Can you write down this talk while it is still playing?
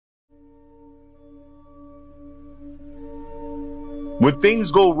When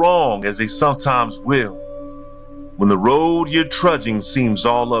things go wrong, as they sometimes will, when the road you're trudging seems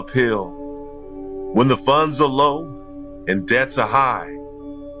all uphill, when the funds are low and debts are high,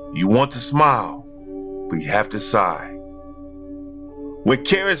 you want to smile, but you have to sigh. When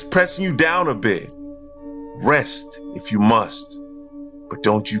care is pressing you down a bit, rest if you must, but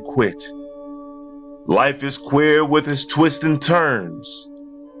don't you quit. Life is queer with its twists and turns,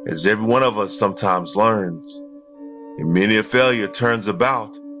 as every one of us sometimes learns. And many a failure turns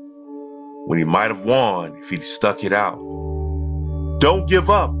about when he might have won if he'd stuck it out. Don't give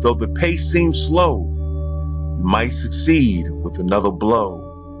up, though the pace seems slow. You might succeed with another blow.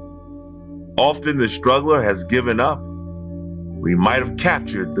 Often the struggler has given up when he might have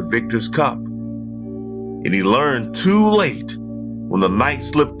captured the victor's cup. And he learned too late when the night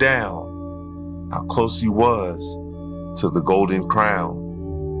slipped down how close he was to the golden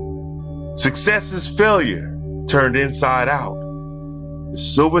crown. Success is failure turned inside out, the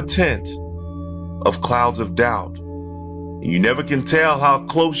silver tint of clouds of doubt. And you never can tell how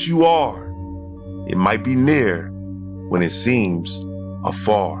close you are. It might be near when it seems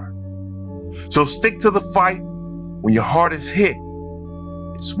afar. So stick to the fight when your heart is hit.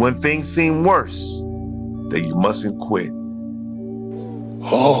 It's when things seem worse that you mustn't quit.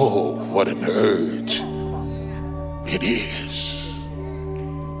 Oh, what an urge it is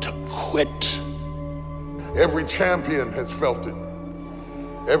to quit. Every champion has felt it.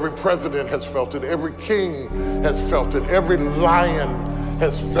 Every president has felt it. Every king has felt it. Every lion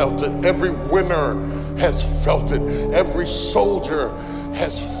has felt it. Every winner has felt it. Every soldier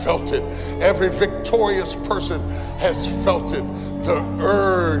has felt it. Every victorious person has felt it. The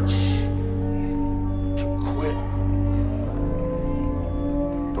urge to quit.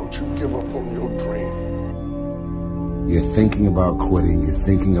 Don't you give up on your dream. You're thinking about quitting. You're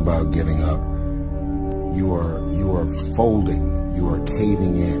thinking about giving up. You are folding, you are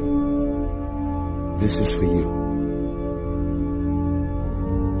caving in. This is for you.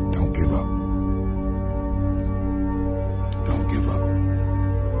 Don't give up. Don't give up.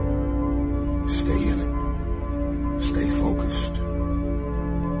 Stay in it. Stay focused.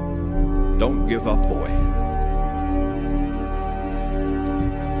 Don't give up, boy.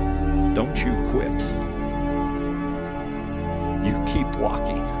 Don't you quit. You keep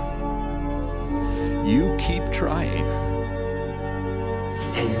walking. You keep trying.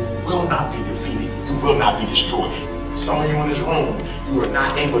 And you will not be defeated. You will not be destroyed. Some of you in this room, you are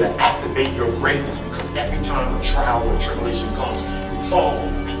not able to activate your greatness because every time a trial or a tribulation comes, you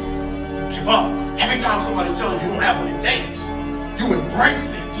fold. You give up. Every time somebody tells you you don't have what it takes, you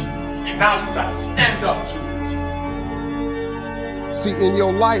embrace it. And now you gotta stand up to it. See, in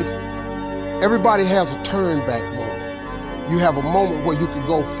your life, everybody has a turn back moment. You have a moment where you can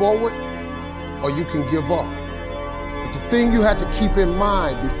go forward or you can give up. But the thing you have to keep in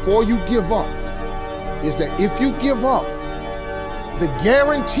mind before you give up is that if you give up, the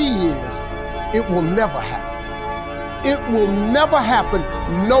guarantee is it will never happen. It will never happen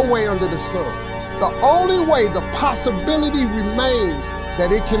no way under the sun. The only way the possibility remains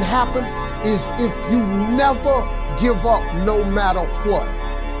that it can happen is if you never give up no matter what.